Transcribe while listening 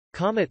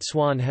comet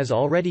SWAN has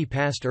already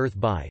passed Earth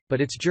by, but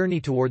its journey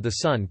toward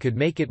the Sun could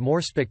make it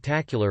more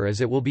spectacular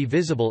as it will be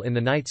visible in the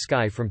night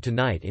sky from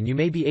tonight and you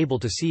may be able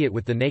to see it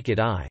with the naked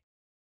eye.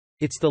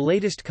 It's the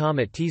latest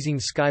comet teasing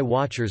sky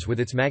watchers with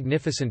its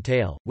magnificent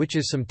tail, which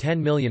is some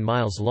 10 million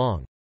miles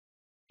long.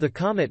 The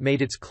comet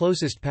made its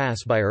closest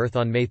pass by Earth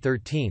on May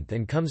 13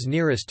 and comes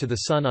nearest to the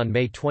Sun on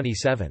May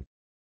 27.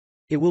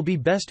 It will be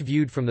best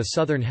viewed from the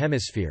southern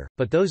hemisphere,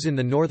 but those in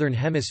the northern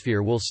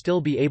hemisphere will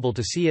still be able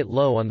to see it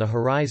low on the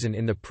horizon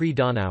in the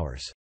pre-dawn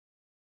hours.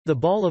 The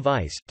ball of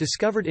ice,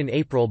 discovered in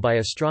April by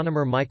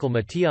astronomer Michael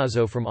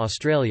Mattiazzo from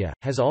Australia,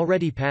 has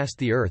already passed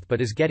the Earth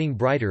but is getting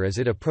brighter as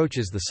it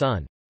approaches the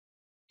Sun.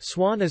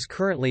 SWAN is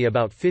currently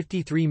about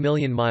 53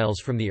 million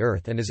miles from the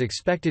Earth and is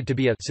expected to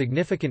be a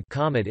significant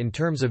comet in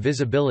terms of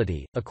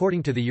visibility,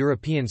 according to the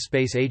European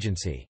Space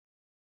Agency.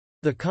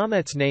 The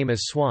comet's name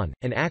is SWAN,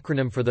 an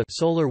acronym for the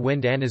Solar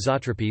Wind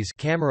Anisotropes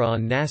camera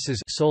on NASA's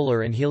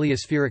Solar and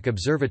Heliospheric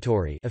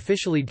Observatory,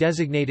 officially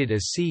designated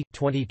as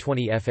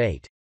C-2020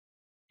 F8.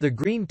 The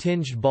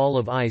green-tinged ball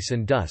of ice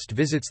and dust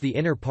visits the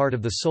inner part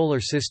of the Solar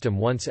System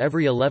once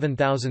every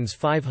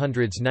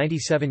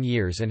 11,597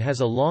 years and has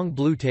a long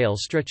blue tail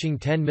stretching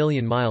 10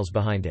 million miles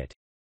behind it.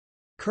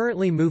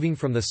 Currently moving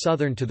from the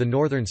southern to the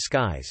northern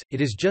skies,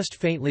 it is just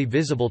faintly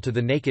visible to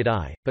the naked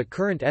eye, but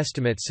current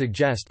estimates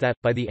suggest that,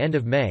 by the end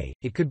of May,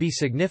 it could be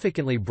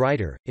significantly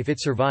brighter, if it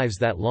survives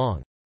that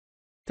long.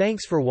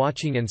 Thanks for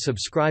watching and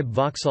subscribe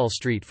Vauxhall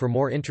Street for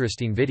more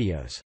interesting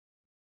videos.